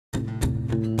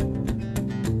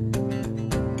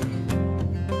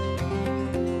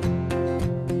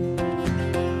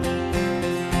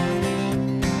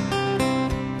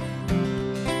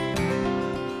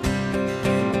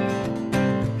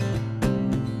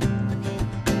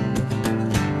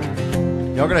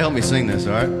Y'all gotta help me sing this,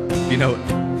 all right? If you know it.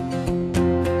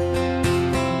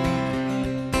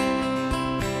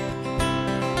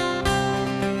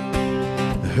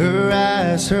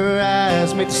 Her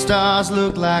eyes make the stars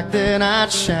look like they're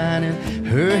not shining.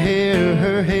 Her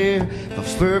hair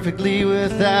falls perfectly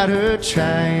without her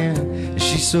trying.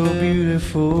 She's so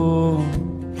beautiful,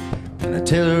 and I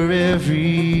tell her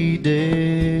every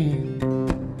day.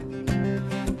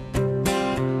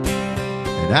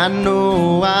 And I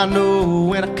know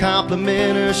when I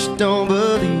compliment her, she don't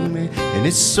believe me. And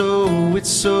it's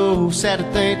so sad to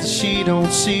think that she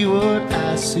don't see what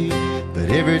I see. But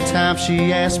every time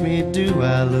she asks me, do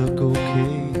I look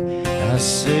okay? I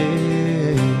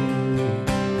say,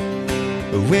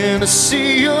 when I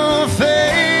see your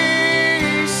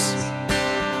face,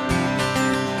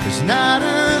 there's not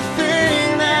a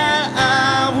thing that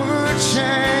I would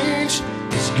change.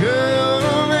 'Cause girl,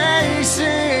 you're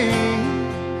amazing,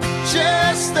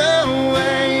 just the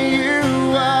way you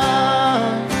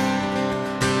are.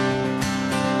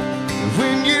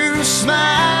 When you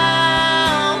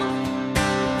smile,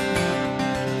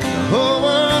 the whole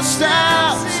world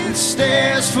stops and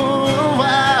stares for a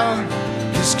while.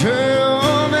 'Cause girl, you're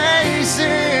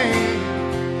amazing,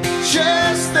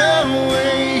 just the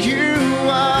way you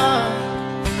are.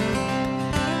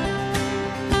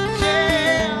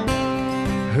 Yeah.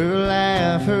 Her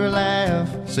laugh.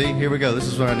 See, here we go. This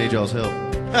is where I need y'all's help.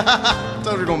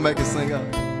 Told her don't make us sing up.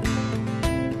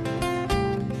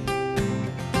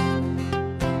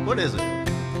 What is it?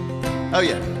 Oh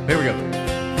yeah, here we go.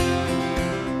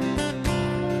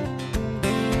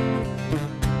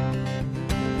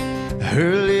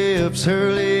 Her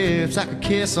lips, I could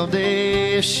kiss all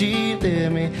day if she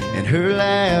let me. And her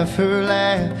laugh,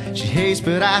 she hates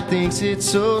but I think it's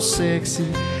so sexy.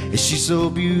 And she's so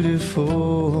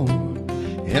beautiful,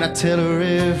 and I tell her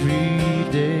every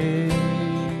day.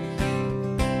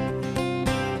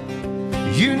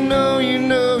 You know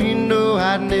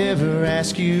I'd never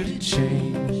ask you to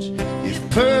change. If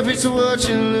perfect's what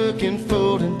you're looking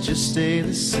for, then just stay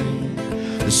the same.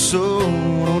 So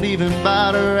don't even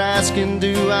bother asking,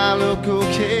 do I look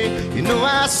okay? You know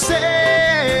I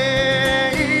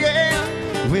say, yeah,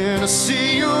 when I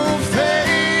see your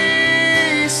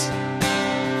face,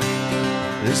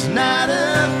 there's not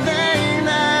a thing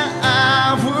that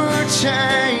I would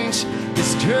change.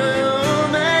 This girl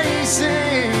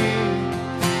amazing,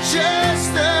 just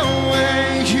the way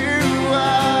you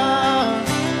are.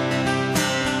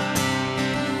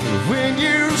 When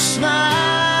you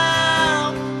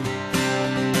smile,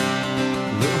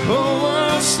 the whole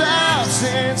world stops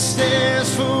and stares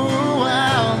for a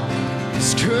while.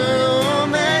 This girl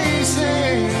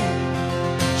amazing,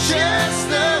 just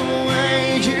the way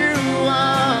you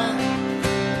are.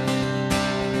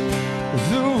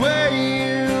 The way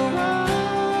you are.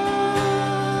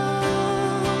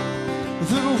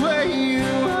 The way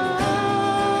you are.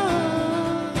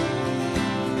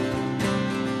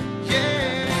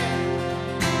 Yeah.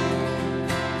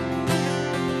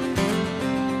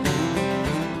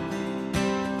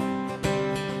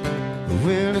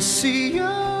 When I see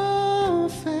your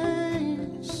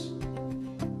face,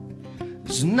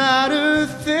 there's not a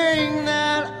thing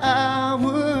that I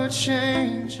would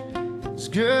change. This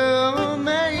girl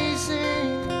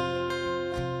amazing,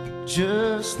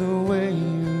 just the way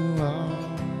you are.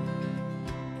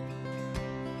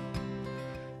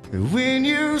 And when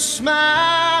you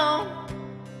smile,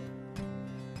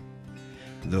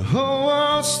 the whole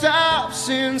world stops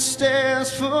and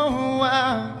stares for a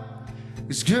while.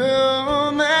 'Cause girl,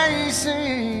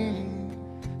 amazing,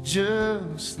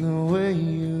 just the way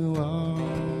you are.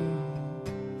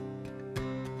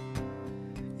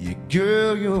 Yeah,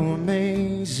 girl, you're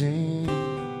amazing,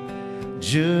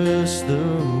 just the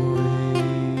way